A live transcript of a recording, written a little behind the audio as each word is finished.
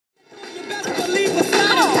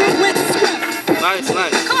Nice. Come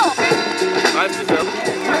on. Nice, Jeziel.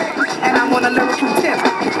 And I'm on a lyrical tip.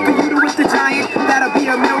 For you to with the giant, that'll be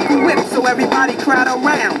a miracle whip. So everybody crowd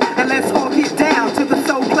around, and let's all get down to the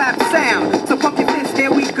soul clap sound. So pump your fist,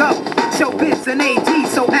 here we go. Showbiz and AD,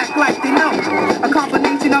 so act like they know. A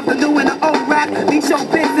combination of the new and the old rap. These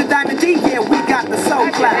showbiz and Diamond D, yeah, we got the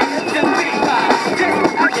soul clap. Can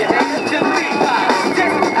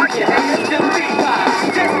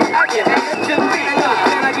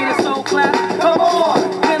I get a soul clap? Come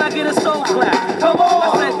on! Can I get a soul clap? Come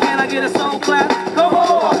on! I said, can I get a soul clap? Come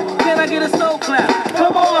on! Can I get a soul clap?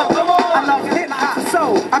 Come on! I love hip-hop,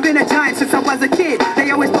 so I've been a giant since I was a kid.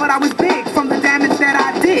 They always thought I was big from the damage that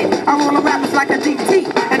I did. I roll the rappers like a DT,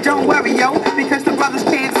 and don't worry, yo, because the brothers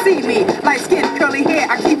can't see me. Light skin, curly hair,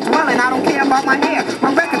 I keep dwelling, I don't care about my hair.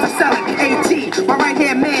 My records are selling, AT. My right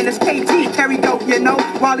hand man is KG, carry dope, you know.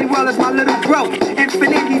 Wally Well is my little bro.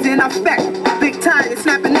 Infinite, he's in effect. Big time, he's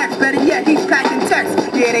snapping necks, better yet, he's packing text.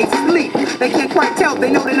 Yeah, they sleep, they can't quite tell,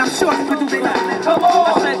 they know that I'm short, but do they know? Come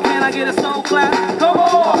on! I said, can I get a soul clap? Come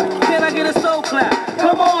on! Can I get a soul clap?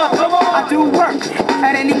 Come on! I do work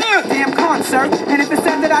at any damn concert, and if it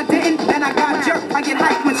said that I didn't, then I got jerked. I get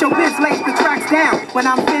hyped when showbiz lays the tracks down. When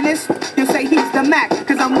I'm finished, you'll say he's the Mac,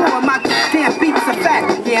 cause I'm more, my damn beats are fat.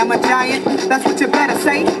 Yeah, I'm a giant, that's what you better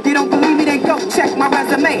say. You don't believe me, then go check my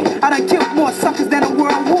resume. I done killed more suckers than a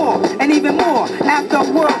world war, and even more after a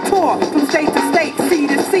world tour. From state to state, sea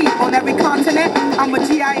to sea, on every continent, I'm a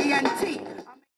GIE